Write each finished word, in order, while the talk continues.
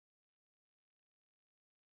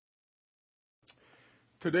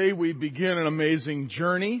Today we begin an amazing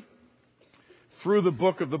journey through the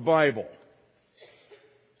book of the Bible.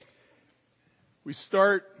 We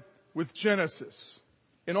start with Genesis.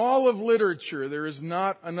 In all of literature, there is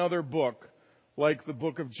not another book like the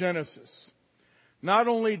book of Genesis. Not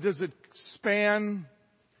only does it span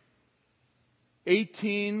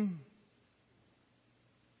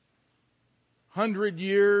 1,800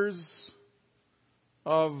 years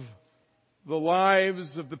of the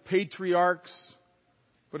lives of the patriarchs,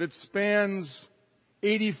 but it spans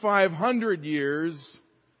 8,500 years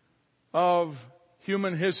of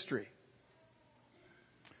human history.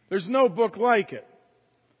 There's no book like it.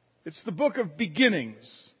 It's the book of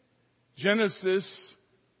beginnings. Genesis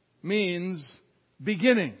means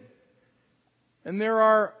beginning. And there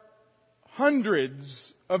are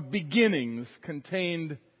hundreds of beginnings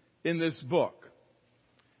contained in this book.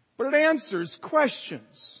 But it answers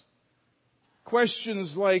questions.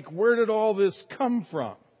 Questions like, where did all this come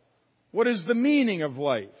from? What is the meaning of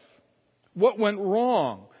life? What went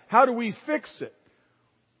wrong? How do we fix it?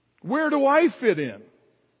 Where do I fit in?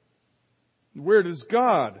 Where does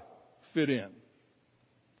God fit in?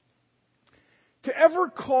 To ever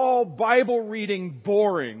call Bible reading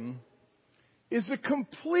boring is a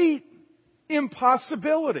complete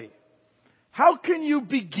impossibility. How can you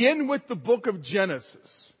begin with the book of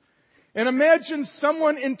Genesis and imagine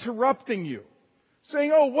someone interrupting you,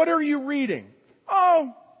 saying, "Oh, what are you reading?"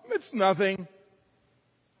 "Oh, it's nothing.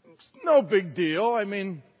 It's no big deal. I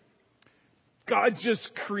mean, God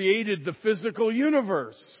just created the physical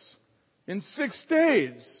universe in 6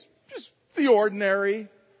 days. Just the ordinary."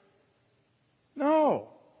 No.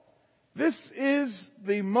 This is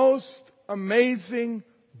the most amazing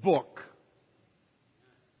book.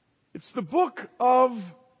 It's the book of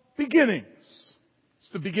beginnings. It's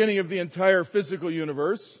the beginning of the entire physical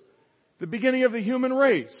universe, the beginning of the human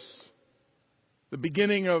race, the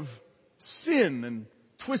beginning of sin and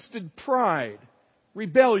twisted pride,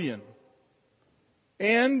 rebellion,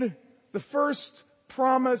 and the first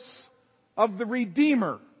promise of the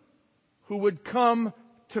Redeemer who would come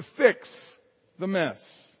to fix the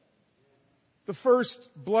mess. The first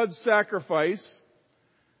blood sacrifice,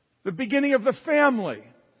 the beginning of the family,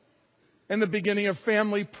 and the beginning of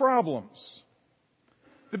family problems.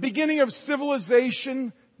 The beginning of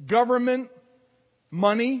civilization, government,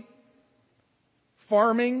 money,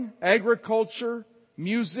 farming, agriculture,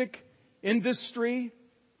 music, industry.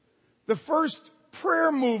 The first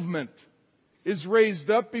prayer movement is raised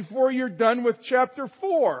up before you're done with chapter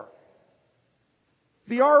 4.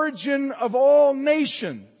 The origin of all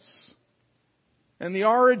nations and the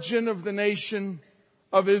origin of the nation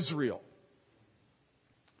of Israel.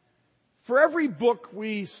 For every book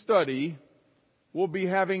we study, we'll be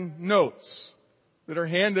having notes that are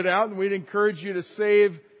handed out, and we'd encourage you to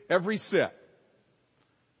save every set.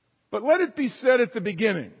 But let it be said at the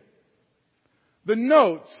beginning, the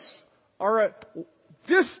notes are a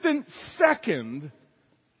distant second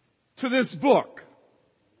to this book.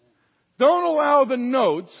 Don't allow the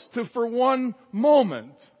notes to, for one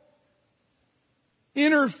moment,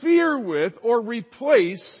 interfere with or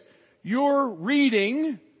replace your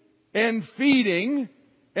reading and feeding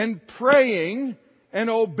and praying and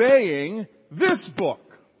obeying this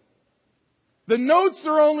book. The notes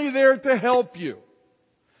are only there to help you.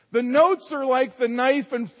 The notes are like the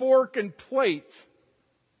knife and fork and plate.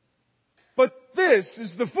 But this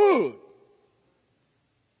is the food.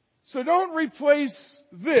 So don't replace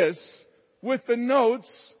this with the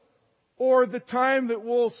notes or the time that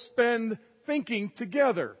we'll spend thinking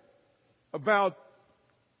together about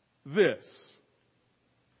this.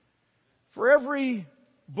 For every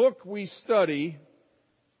book we study,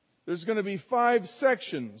 there's going to be 5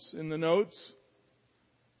 sections in the notes.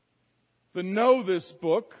 The know this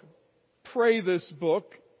book, pray this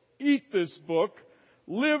book, eat this book,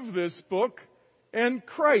 live this book, and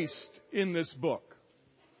Christ in this book.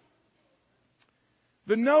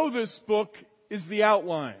 The know this book is the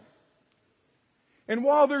outline. And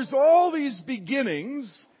while there's all these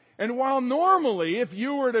beginnings, and while normally if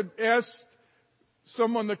you were to ask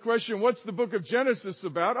someone the question, what's the book of Genesis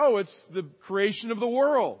about? Oh, it's the creation of the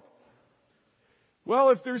world.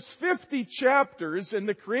 Well, if there's 50 chapters and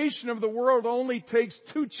the creation of the world only takes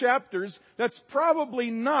 2 chapters, that's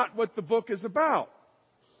probably not what the book is about.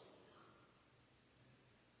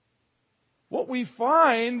 What we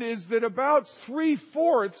find is that about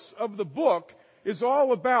 3/4 of the book is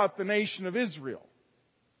all about the nation of Israel.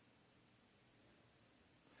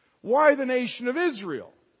 Why the nation of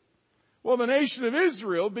Israel? Well, the nation of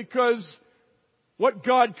Israel, because what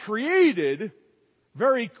God created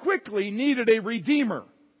very quickly needed a redeemer.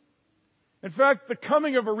 In fact, the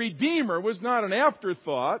coming of a Redeemer was not an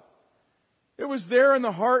afterthought. It was there in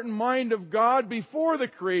the heart and mind of God before the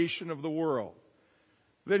creation of the world.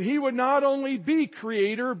 That He would not only be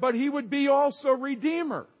Creator, but He would be also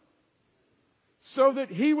Redeemer. So that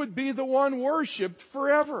He would be the one worshipped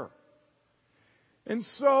forever. And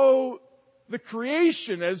so, the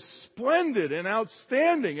creation, as splendid and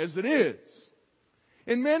outstanding as it is,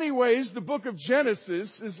 in many ways, the book of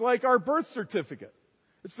Genesis is like our birth certificate.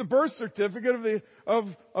 It's the birth certificate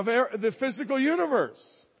of the physical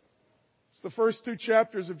universe. It's the first 2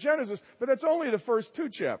 chapters of Genesis, but that's only the first 2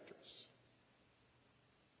 chapters.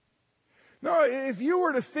 Now, if you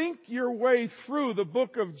were to think your way through the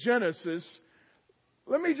book of Genesis,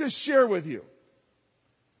 let me just share with you.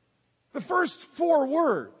 The first 4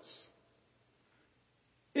 words.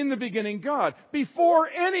 In the beginning, God. Before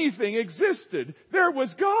anything existed, there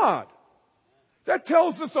was God. That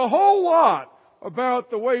tells us a whole lot about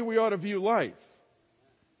the way we ought to view life.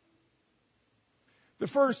 The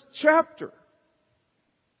first chapter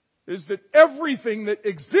is that everything that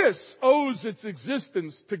exists owes its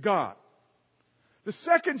existence to God. The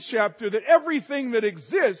second chapter, that everything that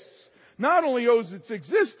exists not only owes its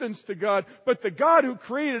existence to God, but the God who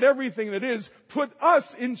created everything that is put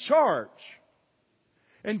us in charge.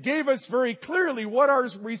 And gave us very clearly what our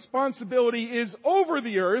responsibility is over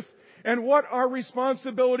the earth and what our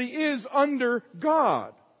responsibility is under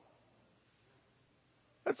God.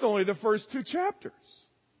 That's only the first 2 chapters.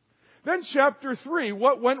 Then chapter 3,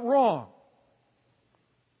 what went wrong?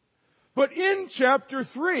 But in chapter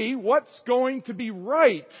 3, what's going to be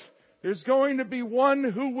right? There's going to be one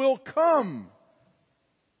who will come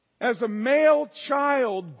as a male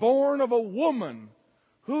child born of a woman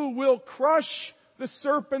who will crush the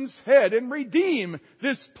serpent's head and redeem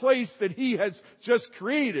this place that He has just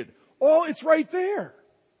created. It's right there.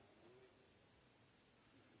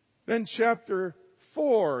 Then chapter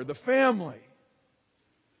 4, the family.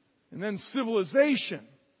 And then civilization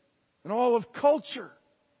and all of culture.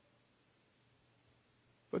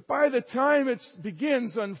 But by the time it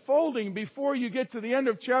begins unfolding, before you get to the end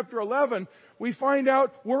of chapter 11, we find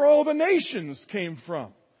out where all the nations came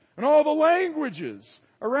from and all the languages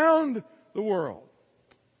around the world.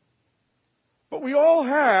 But we all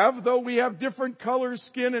have, though we have different color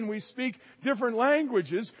skin and we speak different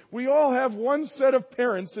languages, we all have one set of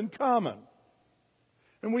parents in common.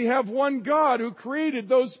 And we have one God who created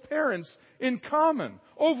those parents in common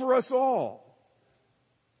over us all.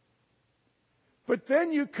 But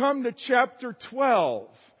then you come to chapter 12.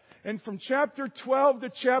 And from chapter 12 to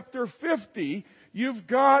chapter 50, you've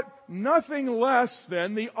got nothing less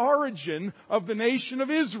than the origin of the nation of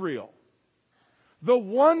Israel. The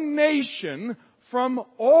one nation from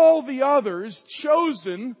all the others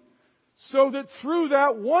chosen so that through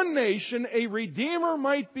that one nation a Redeemer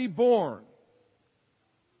might be born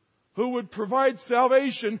who would provide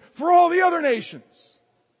salvation for all the other nations.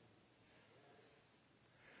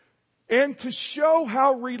 And to show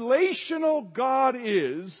how relational God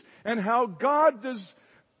is and how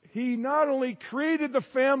He not only created the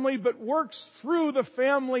family but works through the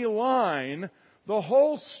family line, the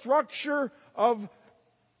whole structure of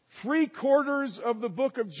 3/4 of the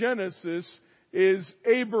book of Genesis is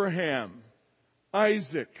Abraham,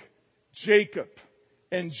 Isaac, Jacob,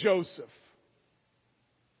 and Joseph.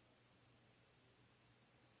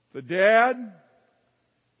 The dad,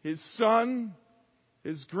 his son,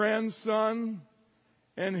 his grandson,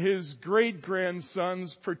 and his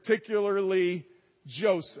great-grandsons, particularly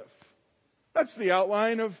Joseph. That's the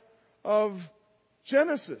outline of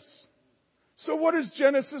Genesis. So what is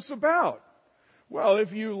Genesis about? Well,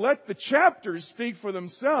 if you let the chapters speak for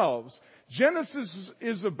themselves, Genesis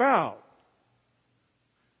is about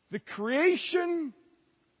the creation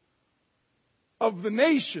of the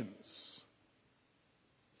nations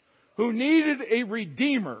who needed a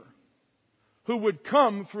Redeemer who would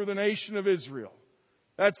come through the nation of Israel.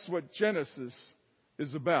 That's what Genesis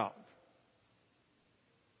is about.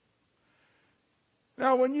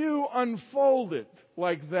 Now, when you unfold it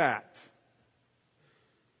like that,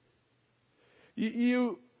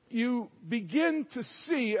 you begin to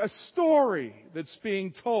see a story that's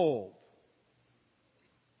being told.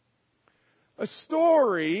 A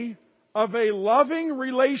story of a loving,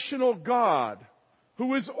 relational God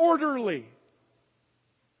who is orderly,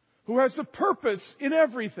 who has a purpose in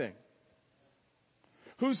everything,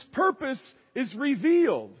 whose purpose is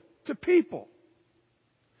revealed to people.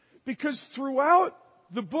 Because throughout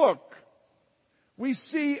the book, we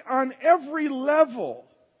see on every level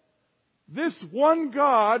this one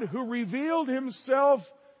God who revealed Himself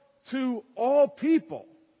to all people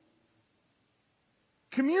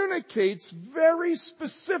communicates very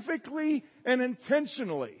specifically and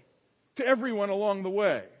intentionally to everyone along the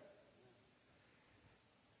way.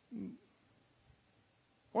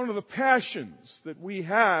 One of the passions that we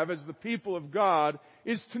have as the people of God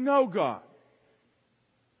is to know God.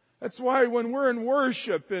 That's why when we're in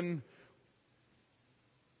worship and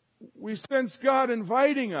we sense God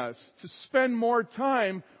inviting us to spend more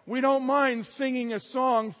time, we don't mind singing a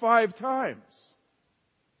song 5 times.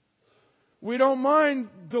 We don't mind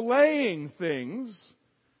delaying things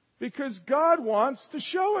because God wants to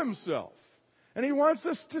show Himself. And He wants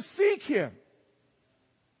us to seek Him.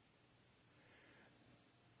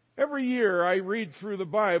 Every year I read through the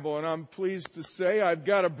Bible, and I'm pleased to say I've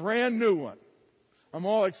got a brand new one. I'm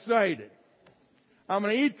all excited. I'm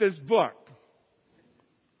going to eat this book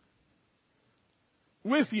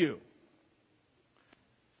with you.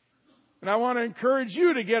 And I want to encourage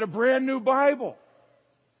you to get a brand new Bible.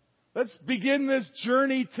 Let's begin this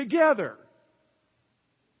journey together.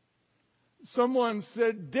 Someone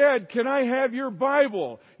said, "Dad, can I have your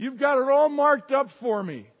Bible? You've got it all marked up for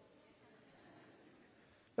me."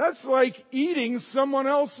 That's like eating someone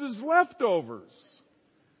else's leftovers.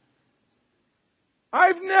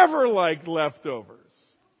 I've never liked leftovers.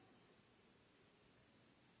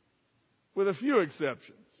 With a few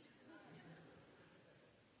exceptions.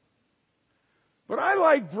 But I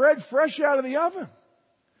like bread fresh out of the oven.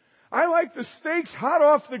 I like the steaks hot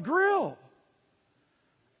off the grill.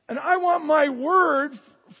 And I want my word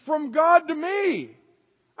from God to me.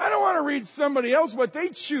 I don't want to read somebody else what they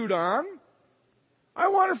chewed on. I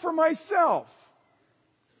want it for myself.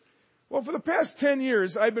 Well, for the past 10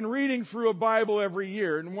 years, I've been reading through a Bible every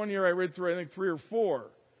year. And one year I read through, I think, 3 or 4.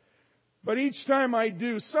 But each time I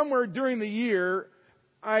do, somewhere during the year,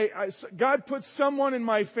 God puts someone in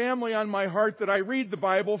my family on my heart that I read the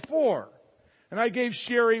Bible for. And I gave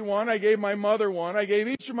Sherry one, I gave my mother one, I gave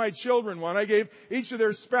each of my children one, I gave each of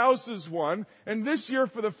their spouses one. And this year,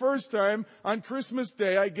 for the first time, on Christmas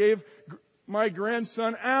Day, I gave my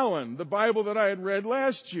grandson Alan the Bible that I had read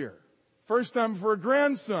last year. First time for a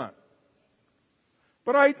grandson.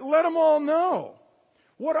 But I let them all know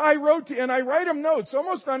what I wrote to, and I write them notes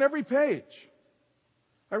almost on every page.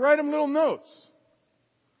 I write them little notes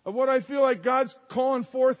of what I feel like God's calling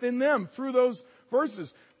forth in them through those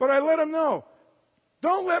verses. But I let them know,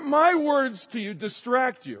 don't let my words to you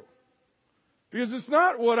distract you. Because it's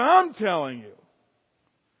not what I'm telling you.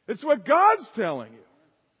 It's what God's telling you.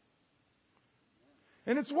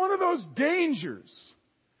 And it's one of those dangers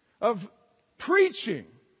of preaching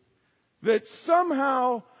that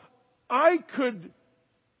somehow I could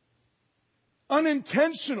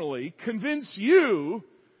unintentionally convince you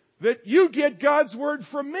that you get God's word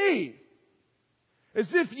from me.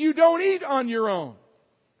 As if you don't eat on your own.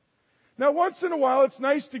 Now, once in a while, it's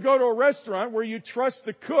nice to go to a restaurant where you trust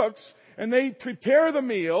the cooks and they prepare the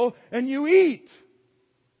meal and you eat.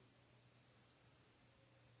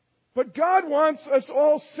 But God wants us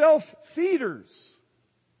all self-feeders.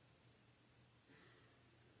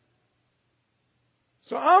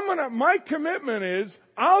 So my commitment is,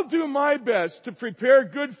 I'll do my best to prepare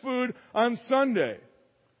good food on Sunday.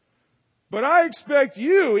 But I expect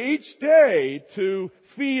you each day to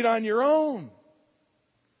feed on your own.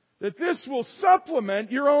 That this will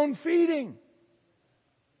supplement your own feeding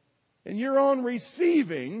and your own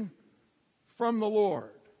receiving from the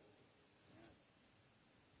Lord.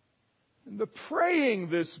 And the praying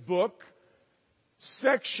this book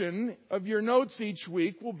section of your notes each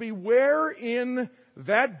week will be where in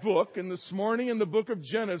that book, and this morning in the book of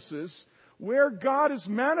Genesis, where God is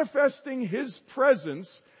manifesting His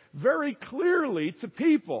presence very clearly to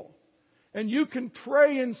people. And you can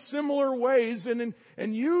pray in similar ways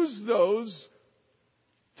and use those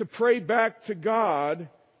to pray back to God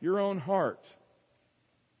your own heart.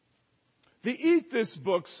 The Eat This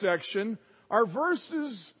Book section are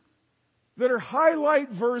verses that are highlight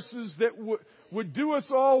verses that would do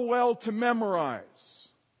us all well to memorize.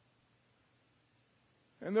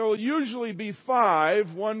 And there will usually be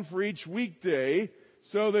 5, one for each weekday,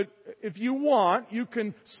 so that if you want, you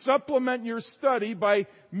can supplement your study by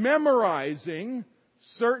memorizing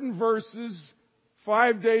certain verses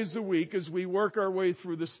 5 days a week as we work our way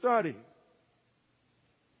through the study.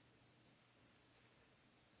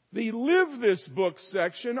 The Live This Book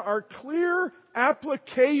section are clear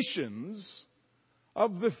applications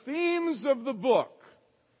of the themes of the book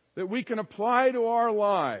that we can apply to our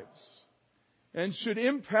lives and should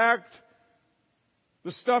impact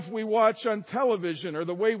the stuff we watch on television or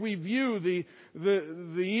the way we view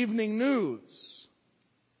the evening news.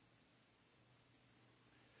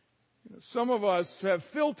 Some of us have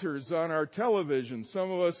filters on our television.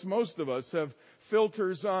 Most of us have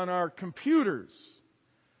filters on our computers.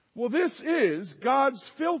 Well, this is God's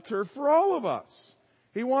filter for all of us.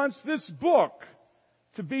 He wants this book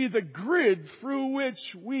to be the grid through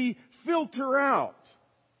which we filter out.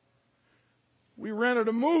 We rented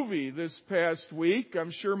a movie this past week.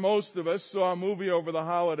 I'm sure most of us saw a movie over the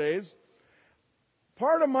holidays.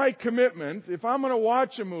 Part of my commitment, if I'm going to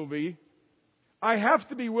watch a movie, I have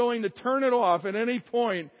to be willing to turn it off at any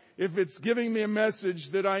point if it's giving me a message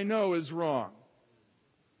that I know is wrong.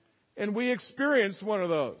 And we experienced one of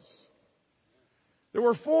those. There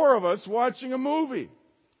were 4 of us watching a movie.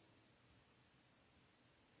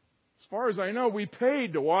 As far as I know, we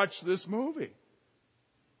paid to watch this movie.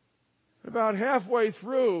 About halfway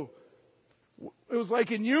through, it was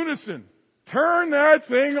like in unison. Turn that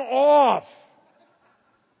thing off.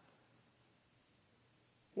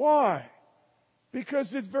 Why?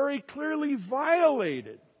 Because it very clearly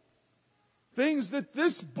violated things that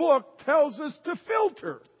this book tells us to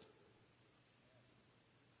filter.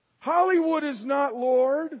 Hollywood is not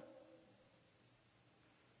Lord.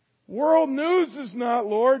 World news is not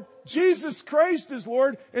Lord. Jesus Christ is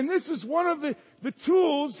Lord. And this is one of the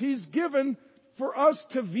tools He's given for us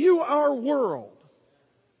to view our world.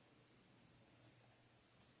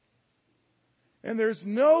 And there's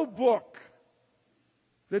no book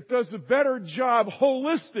that does a better job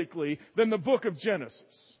holistically than the book of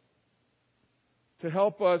Genesis to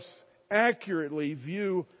help us accurately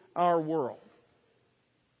view our world.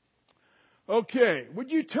 Okay,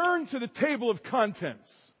 would you turn to the table of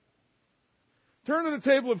contents? Turn to the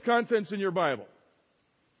table of contents in your Bible.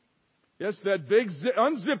 Yes, that big zip.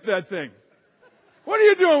 Unzip that thing. What are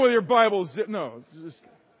you doing with your Bible? No, just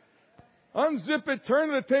unzip it. Turn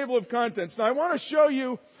to the table of contents. Now, I want to show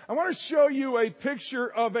you a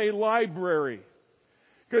picture of a library.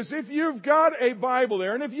 Because if you've got a Bible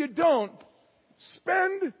there, and if you don't,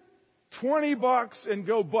 spend $20 and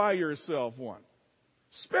go buy yourself one.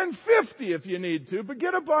 Spend $50 if you need to, but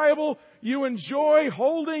get a Bible you enjoy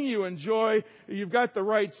holding, you've got the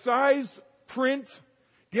right size print.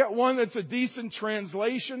 Get one that's a decent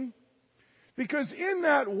translation. Because in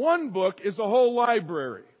that one book is a whole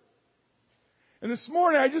library. And this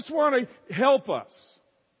morning I just want to help us.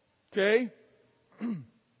 Okay?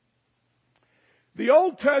 The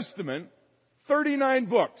Old Testament, 39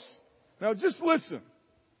 books. Now just listen.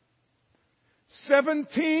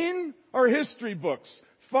 17 are history books.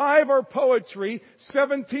 5 are poetry.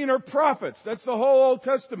 17 are prophets. That's the whole Old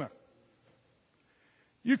Testament.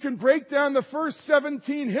 You can break down the first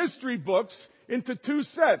 17 history books into 2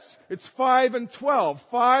 sets. It's 5 and 12.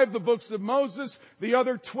 5, the books of Moses. The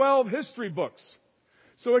other 12, history books.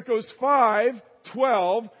 So it goes 5,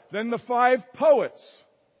 12, then the 5 poets.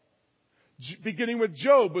 Beginning with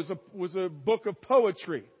Job was a book of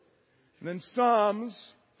poetry. And then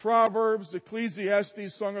Psalms, Proverbs,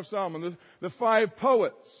 Ecclesiastes, Song of Solomon, the 5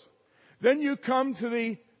 poets. Then you come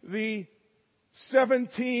to the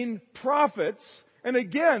 17 prophets, and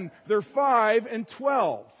again, they're 5 and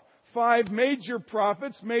 12. 5 major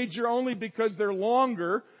prophets, major only because they're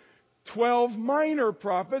longer. 12 minor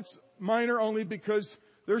prophets, minor only because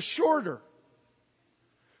they're shorter.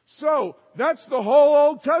 So, that's the whole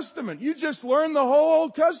Old Testament. You just learned the whole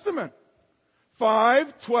Old Testament.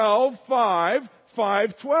 5, 12, 5,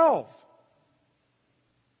 5, 12.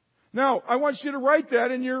 Now, I want you to write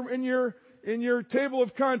that in your table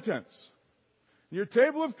of contents. In your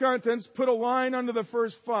table of contents, put a line under the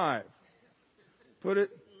first 5. Put it.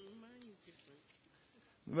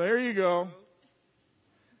 There you go.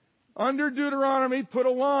 Under Deuteronomy, put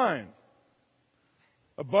a line.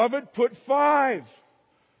 Above it, put 5.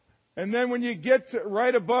 And then when you get to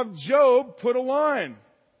right above Job, put a line.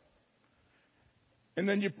 And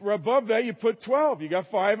then above that, you put 12. You got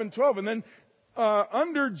 5 and 12. And then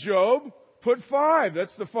under Job, put 5.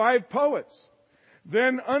 That's the 5 poets.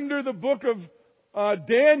 Then under the book of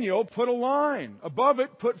Daniel, put a line. Above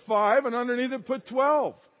it, put 5. And underneath it, put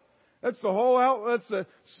 12. That's that's the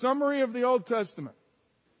summary of the Old Testament.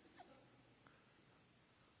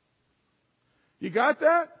 You got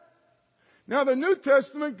that? Now the New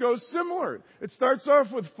Testament goes similar. It starts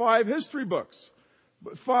off with 5 history books.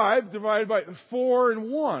 5 divided by 4 and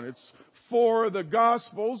 1. It's 4 of the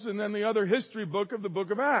Gospels and then the other history book of the book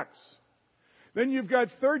of Acts. Then you've got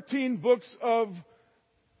 13 books of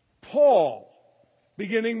Paul,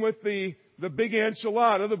 beginning with the big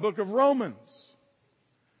enchilada, the book of Romans.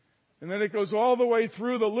 And then it goes all the way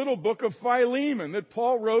through the little book of Philemon that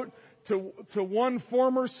Paul wrote to one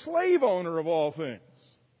former slave owner of all things.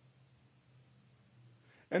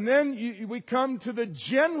 And then we come to the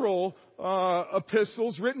general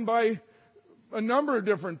epistles written by a number of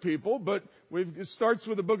different people, but it starts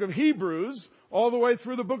with the book of Hebrews all the way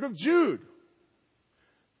through the book of Jude.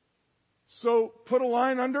 So put a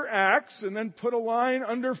line under Acts and then put a line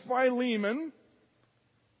under Philemon.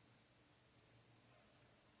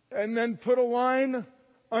 And then put a line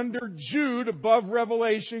under Jude above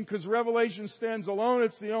Revelation, because Revelation stands alone.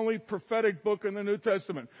 It's the only prophetic book in the New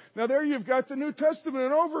Testament. Now there you've got the New Testament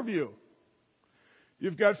in overview.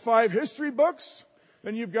 You've got 5 history books.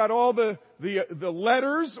 Then you've got all the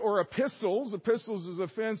letters or epistles. Epistles is a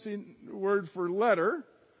fancy word for letter.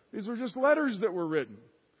 These were just letters that were written.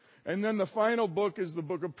 And then the final book is the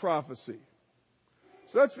book of prophecy.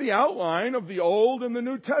 So that's the outline of the Old and the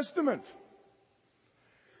New Testament.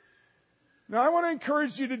 Now I want to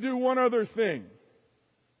encourage you to do one other thing.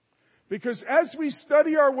 Because as we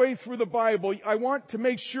study our way through the Bible, I want to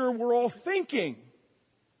make sure we're all thinking.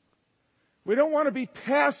 We don't want to be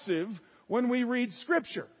passive when we read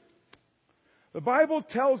Scripture. The Bible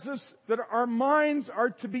tells us that our minds are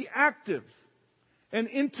to be active and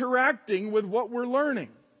interacting with what we're learning.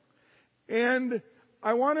 And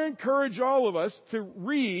I want to encourage all of us to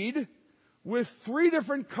read with 3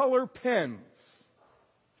 different color pens.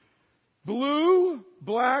 Blue,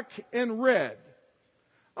 black, and red.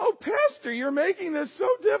 Oh, Pastor, you're making this so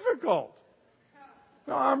difficult.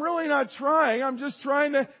 No, I'm really not trying. I'm just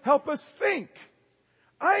trying to help us think.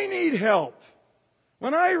 I need help.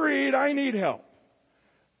 When I read, I need help.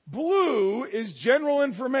 Blue is general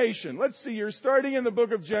information. Let's see, you're starting in the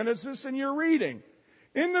book of Genesis and you're reading.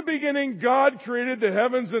 In the beginning, God created the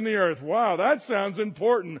heavens and the earth. Wow, that sounds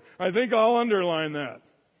important. I think I'll underline that.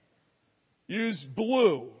 Use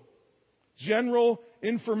blue. General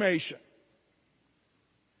information.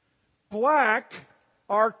 Black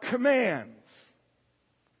are commands.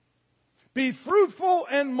 Be fruitful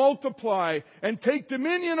and multiply and take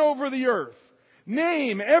dominion over the earth.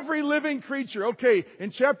 Name every living creature. Okay, in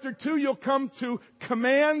chapter 2 you'll come to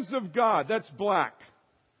commands of God. That's black.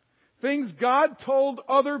 Things God told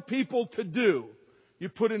other people to do. You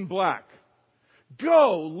put in black.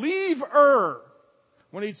 Go, leave Ur.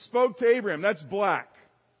 When he spoke to Abraham, that's black.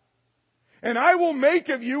 And I will make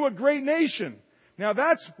of you a great nation. Now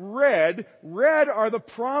that's red. Red are the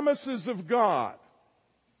promises of God.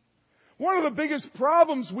 One of the biggest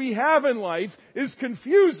problems we have in life is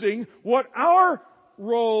confusing what our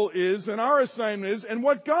role is and our assignment is and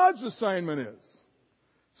what God's assignment is.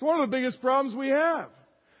 It's one of the biggest problems we have.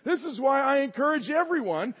 This is why I encourage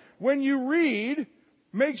everyone, when you read,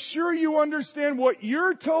 make sure you understand what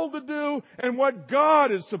you're told to do and what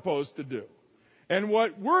God is supposed to do. And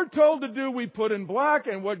what we're told to do, we put in black,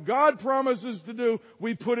 and what God promises to do,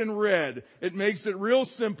 we put in red. It makes it real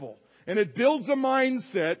simple. And it builds a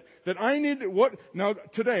mindset that I need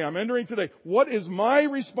I'm entering today. What is my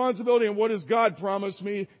responsibility and what has God promised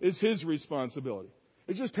me is His responsibility.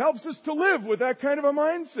 It just helps us to live with that kind of a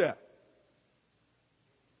mindset.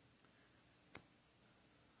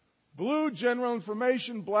 Blue, general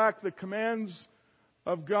information. Black, the commands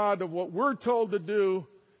of God of what we're told to do.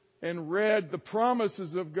 And red, the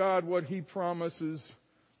promises of God, what He promises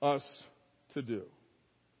us to do.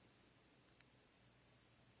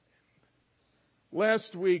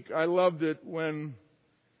 Last week, I loved it when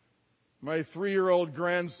my 3-year-old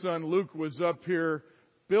grandson Luke was up here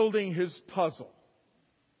building his puzzle.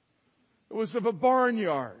 It was of a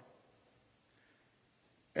barnyard.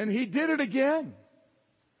 And he did it again.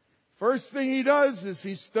 First thing he does is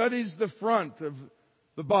he studies the front of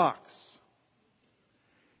the box.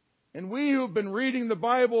 And we who've been reading the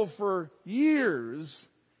Bible for years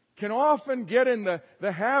can often get in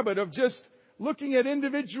the habit of just looking at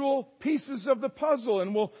individual pieces of the puzzle,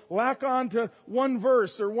 and we'll lack on to one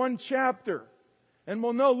verse or one chapter, and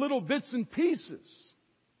we'll know little bits and pieces.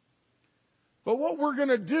 But what we're going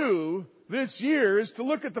to do this year is to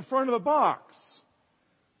look at the front of the box.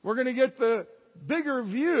 We're going to get the bigger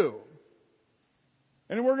view.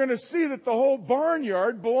 And we're going to see that the whole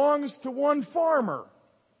barnyard belongs to one farmer.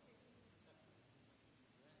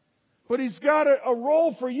 But he's got a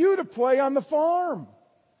role for you to play on the farm.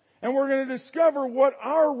 And we're going to discover what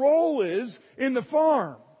our role is in the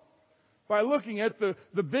farm by looking at the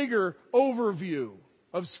bigger overview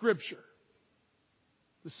of Scripture.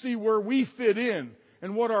 To see where we fit in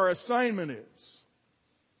and what our assignment is.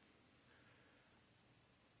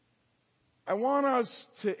 I want us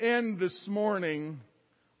to end this morning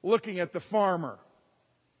looking at the farmer.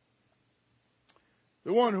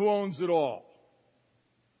 The one who owns it all.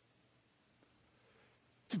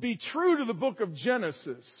 To be true to the book of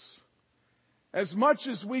Genesis, as much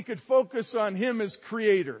as we could focus on Him as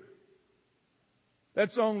Creator,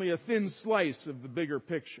 that's only a thin slice of the bigger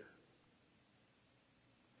picture.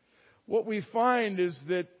 What we find is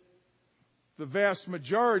that the vast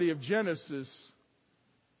majority of Genesis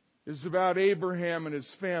is about Abraham and his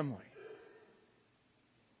family.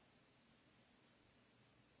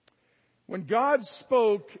 When God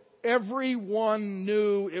spoke, everyone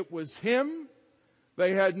knew it was Him.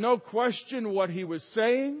 They had no question what He was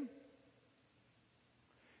saying.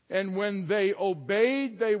 And when they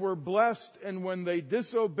obeyed, they were blessed. And when they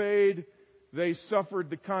disobeyed, they suffered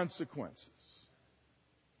the consequences.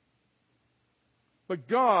 But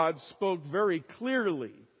God spoke very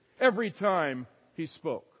clearly every time He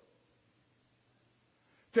spoke.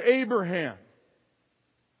 To Abraham.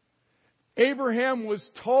 Abraham was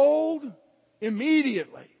told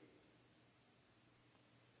immediately.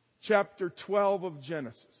 Chapter 12 of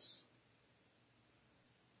Genesis.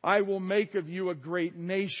 I will make of you a great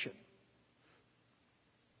nation.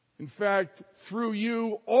 In fact, through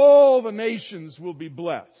you, all the nations will be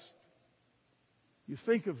blessed. You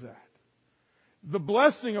think of that. The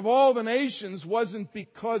blessing of all the nations wasn't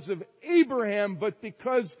because of Abraham, but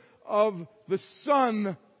because of the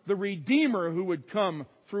Son, the Redeemer, who would come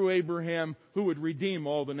through Abraham, who would redeem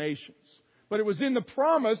all the nations. But it was in the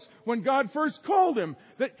promise when God first called him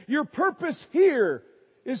that your purpose here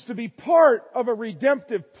is to be part of a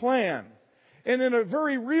redemptive plan. And in a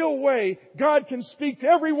very real way, God can speak to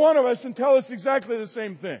every one of us and tell us exactly the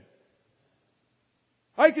same thing.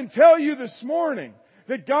 I can tell you this morning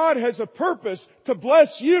that God has a purpose to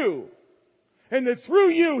bless you. And that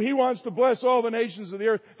through you, He wants to bless all the nations of the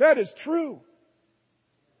earth. That is true.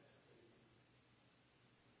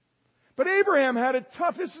 But Abraham had it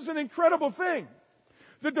tough. This is an incredible thing.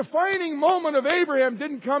 The defining moment of Abraham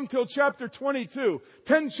didn't come till chapter 22.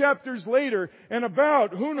 10 chapters later, and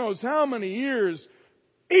about who knows how many years,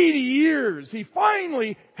 80 years, he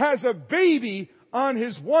finally has a baby on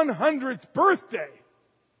his 100th birthday.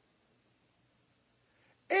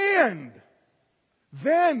 And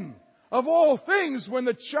then, of all things, when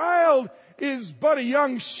the child is but a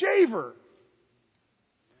young shaver,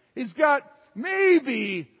 he's got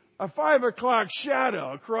maybe a 5 o'clock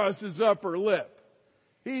shadow across his upper lip.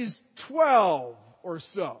 He's 12 or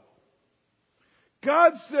so.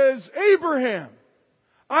 God says, Abraham,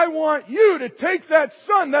 I want you to take that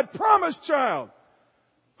son, that promised child,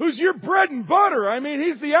 who's your bread and butter. I mean,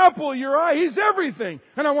 he's the apple of your eye. He's everything.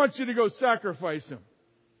 And I want you to go sacrifice him.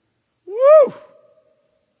 Woo!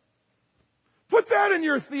 Put that in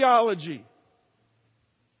your theology.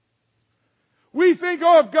 We think,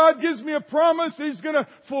 if God gives me a promise, He's going to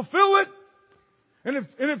fulfill it. And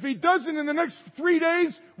if He doesn't in the next 3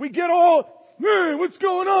 days, we get all, man, what's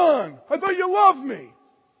going on? I thought you loved me.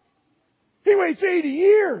 He waits 80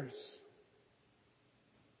 years.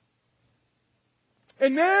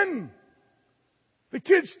 And then the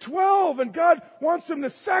kid's 12 and God wants him to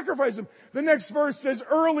sacrifice him. The next verse says,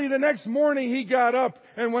 early the next morning he got up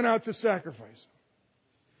and went out to sacrifice him.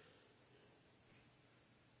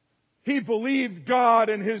 He believed God,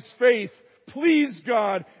 and his faith pleased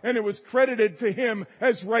God, and it was credited to him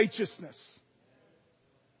as righteousness.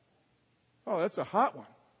 Oh, that's a hot one.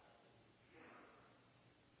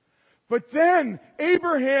 But then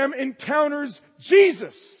Abraham encounters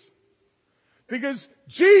Jesus, because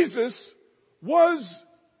Jesus was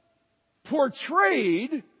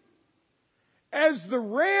portrayed as the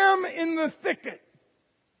ram in the thicket.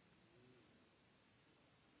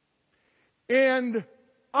 And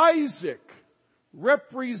Isaac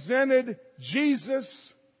represented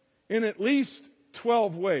Jesus in at least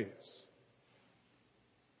 12 ways.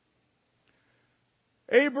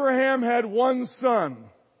 Abraham had one son,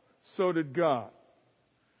 so did God.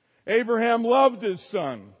 Abraham loved his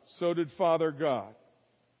son, so did Father God.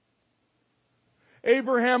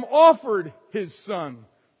 Abraham offered his son,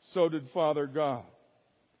 so did Father God.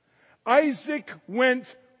 Isaac went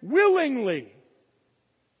willingly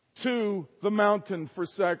to the mountain for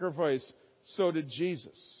sacrifice, so did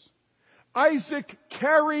Jesus. Isaac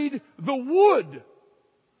carried the wood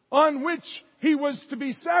on which he was to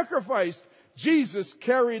be sacrificed. Jesus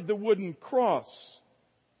carried the wooden cross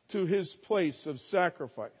to his place of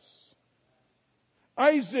sacrifice.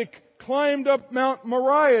 Isaac climbed up Mount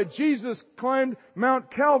Moriah. Jesus climbed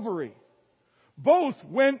Mount Calvary. Both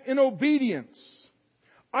went in obedience.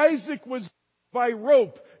 Isaac was by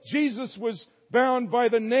rope. Jesus was bound by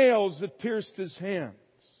the nails that pierced his hands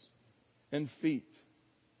and feet.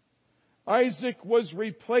 Isaac was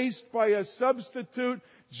replaced by a substitute.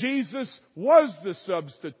 Jesus was the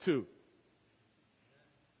substitute.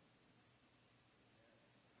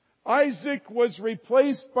 Isaac was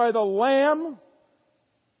replaced by the lamb.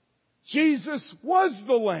 Jesus was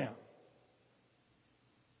the lamb.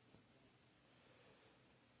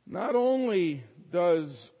 Not only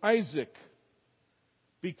does Isaac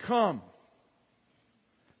become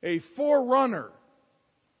a forerunner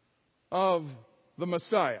of the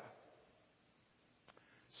Messiah.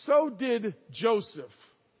 So did Joseph,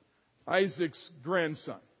 Isaac's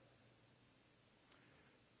grandson.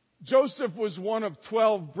 Joseph was one of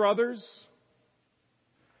 12 brothers.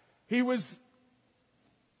 He was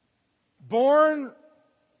born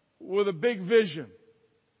with a big vision.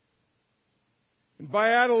 And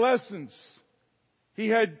by adolescence, he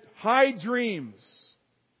had high dreams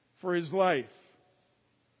for his life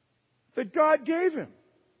that God gave him.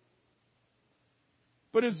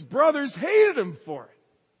 But his brothers hated him for it.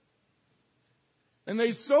 And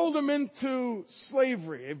they sold him into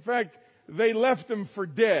slavery. In fact, they left him for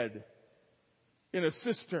dead in a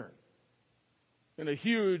cistern, in a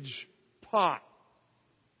huge pot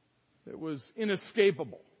that was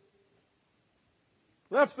inescapable.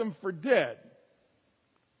 Left him for dead.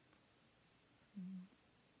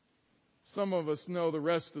 Some of us know the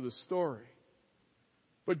rest of the story.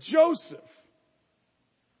 But Joseph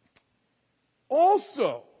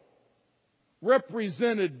also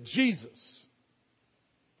represented Jesus.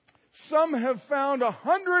 Some have found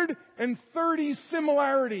 130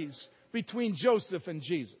 similarities between Joseph and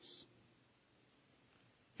Jesus.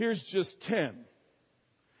 Here's just 10.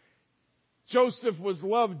 Joseph was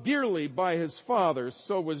loved dearly by his father,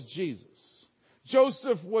 so was Jesus.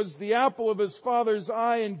 Joseph was the apple of his father's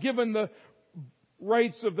eye and given the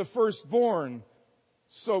rights of the firstborn,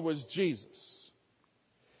 so was Jesus.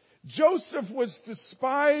 Joseph was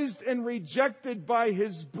despised and rejected by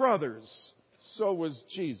his brothers, so was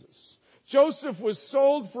Jesus. Joseph was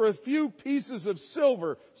sold for a few pieces of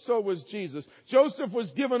silver, so was Jesus. Joseph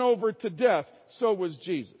was given over to death, so was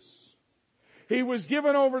Jesus. He was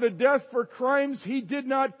given over to death for crimes he did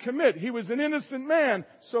not commit. He was an innocent man,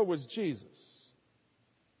 so was Jesus.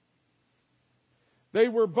 They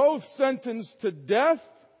were both sentenced to death.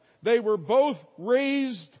 They were both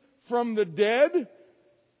raised from the dead.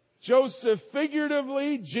 Joseph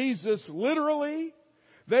figuratively, Jesus literally.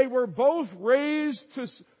 They were both raised to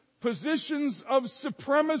positions of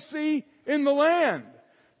supremacy in the land.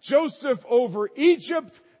 Joseph over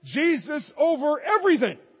Egypt, Jesus over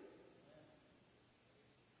everything.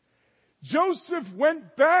 Joseph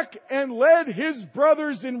went back and led his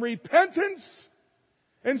brothers in repentance,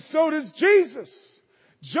 and so does Jesus.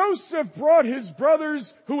 Joseph brought his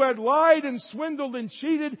brothers who had lied and swindled and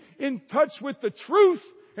cheated in touch with the truth,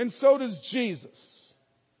 and so does Jesus.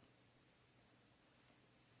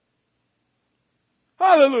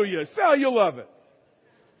 Hallelujah. Sal, you love it.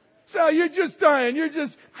 Sal, you're just dying. You're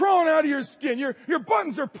just crawling out of your skin. Your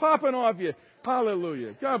buttons are popping off you.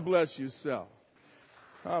 Hallelujah. God bless you, Sal.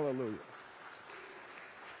 Hallelujah.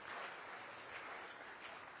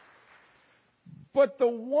 But the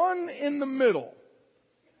one in the middle,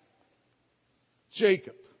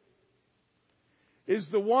 Jacob, is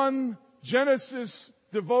the one Genesis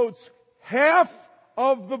devotes half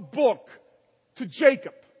of the book to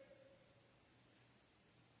Jacob.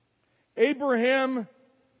 Abraham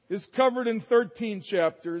is covered in 13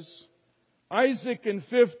 chapters, Isaac in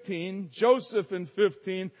 15, Joseph in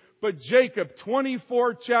 15, but Jacob,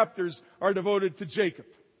 24 chapters are devoted to Jacob.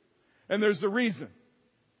 And there's a reason.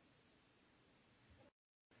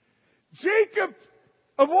 Jacob,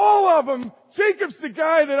 of all of them, Jacob's the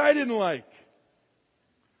guy that I didn't like.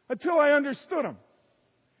 Until I understood him.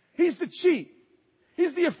 He's the cheat.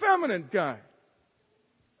 He's the effeminate guy.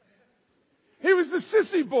 He was the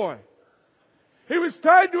sissy boy. He was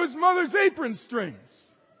tied to his mother's apron strings.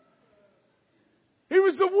 He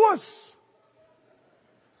was a wuss.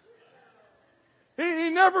 He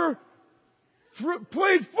never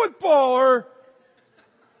played football, or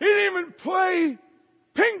he didn't even play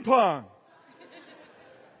ping pong.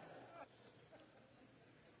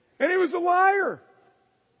 And he was a liar.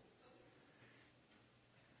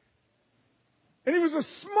 And he was a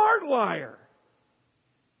smart liar.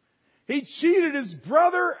 He cheated his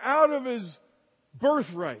brother out of his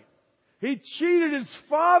birthright. He cheated his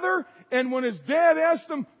father, and when his dad asked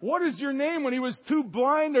him, "What is your name?" when he was too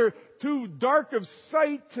blind or too dark of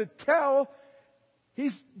sight to tell,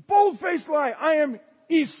 he's bold-faced lie. "I am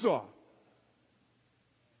Esau."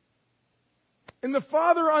 And the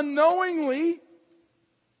father unknowingly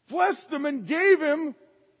blessed him and gave him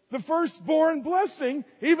the firstborn blessing,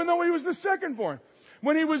 even though he was the secondborn.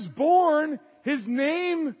 When he was born, his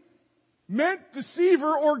name meant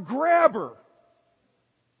deceiver or grabber.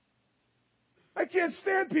 I can't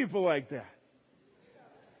stand people like that.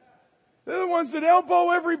 They're the ones that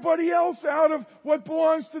elbow everybody else out of what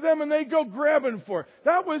belongs to them, and they go grabbing for it.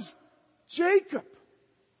 That was Jacob.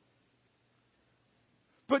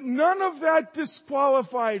 But none of that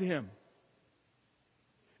disqualified him.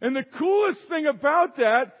 And the coolest thing about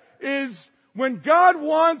that is when God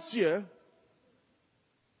wants you,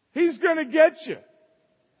 He's going to get you.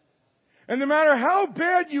 And no matter how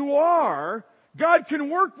bad you are, God can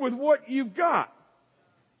work with what you've got.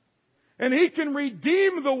 And He can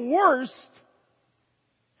redeem the worst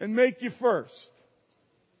and make you first.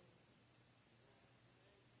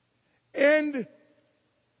 And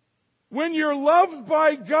when you're loved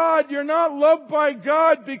by God, you're not loved by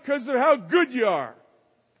God because of how good you are.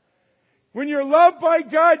 When you're loved by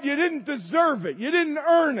God, you didn't deserve it. You didn't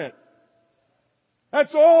earn it.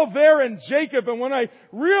 That's all there in Jacob. And when I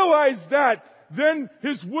realized that, then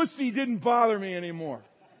his wussy didn't bother me anymore.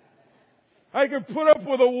 I can put up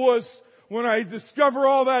with a wuss when I discover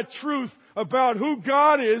all that truth about who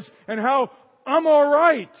God is and how I'm all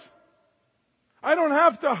right. I don't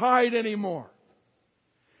have to hide anymore.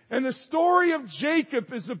 And the story of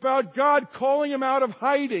Jacob is about God calling him out of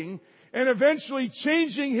hiding and eventually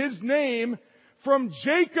changing his name from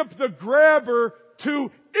Jacob the grabber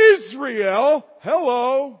to Israel.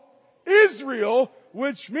 Hello, Israel,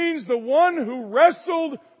 which means the one who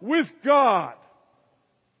wrestled with God.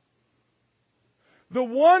 The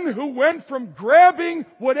one who went from grabbing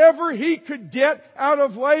whatever he could get out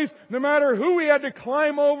of life, no matter who he had to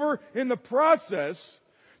climb over in the process,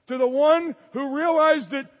 to the one who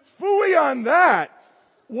realized that, phooey on that,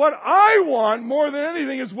 what I want more than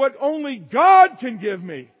anything is what only God can give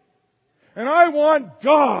me. And I want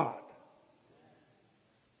God.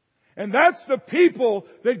 And that's the people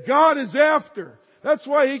that God is after. That's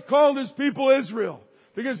why He called His people Israel.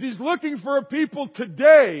 Because He's looking for a people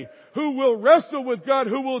today who will wrestle with God,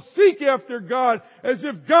 who will seek after God as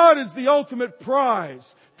if God is the ultimate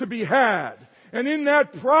prize to be had. And in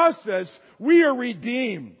that process, we are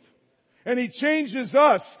redeemed. And He changes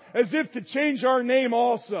us as if to change our name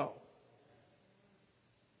also.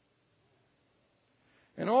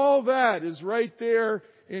 And all that is right there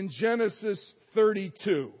in Genesis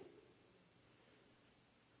 32.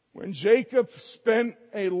 When Jacob spent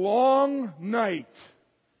a long night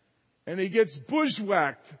and he gets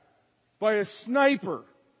bushwhacked by a sniper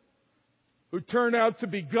who turned out to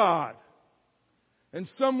be God. And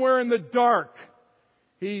somewhere in the dark,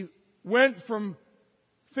 he went from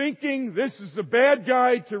thinking this is the bad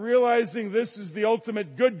guy to realizing this is the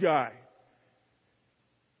ultimate good guy.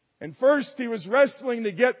 And first he was wrestling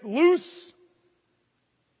to get loose,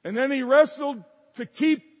 and then he wrestled to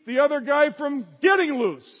keep the other guy from getting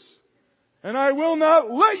loose. And I will not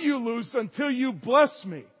let you loose until you bless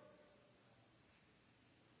me.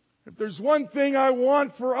 If there's one thing I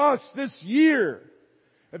want for us this year,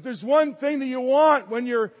 if there's one thing that you want when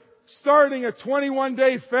you're starting a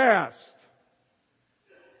 21-day fast,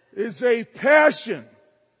 is a passion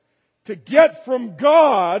to get from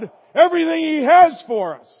God everything He has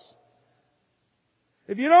for us.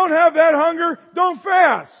 If you don't have that hunger, don't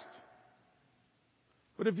fast.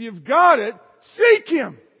 But if you've got it, seek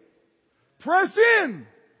Him. Press in.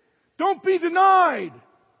 Don't be denied.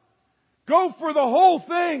 Go for the whole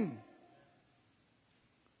thing.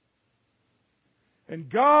 And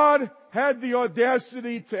God had the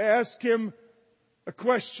audacity to ask him a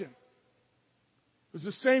question. It was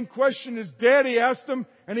the same question his daddy asked him,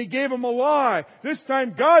 and he gave him a lie. This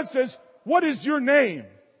time God says, "What is your name?"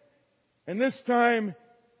 And this time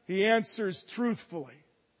he answers truthfully.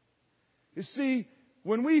 You see,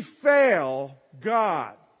 when we fail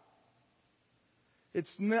God,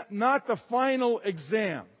 it's not the final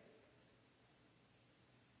exam.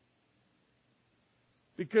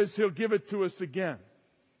 Because He'll give it to us again.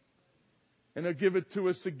 And He'll give it to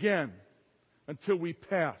us again until we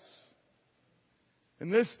pass.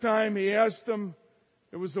 And this time He asked him,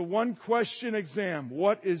 it was a one-question exam.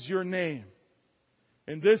 What is your name?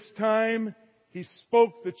 And this time he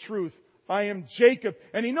spoke the truth. I am Jacob.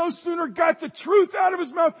 And he no sooner got the truth out of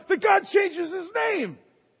his mouth than God changes his name.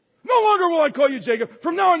 No longer will I call you Jacob.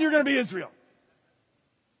 From now on you're going to be Israel.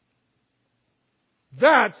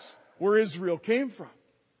 That's where Israel came from.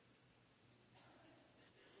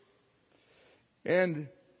 And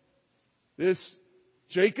this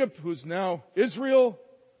Jacob, who's now Israel,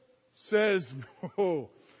 says, "Oh,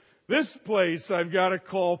 this place I've got to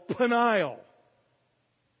call Peniel,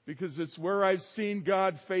 because it's where I've seen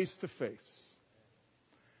God face to face."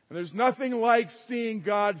 And there's nothing like seeing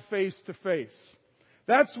God face to face.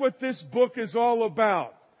 That's what this book is all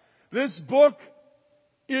about. This book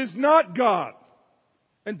is not God.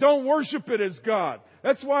 And don't worship it as God.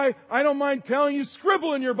 That's why I don't mind telling you,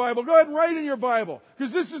 scribble in your Bible. Go ahead and write in your Bible.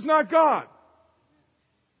 Because this is not God.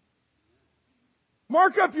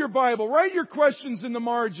 Mark up your Bible. Write your questions in the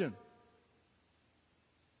margin.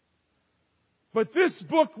 But this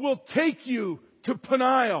book will take you to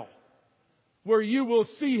Peniel, where you will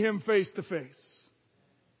see Him face to face.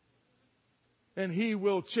 And He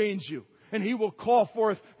will change you. And He will call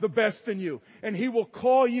forth the best in you. And He will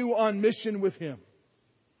call you on mission with Him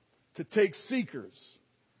to take seekers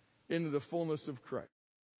into the fullness of Christ.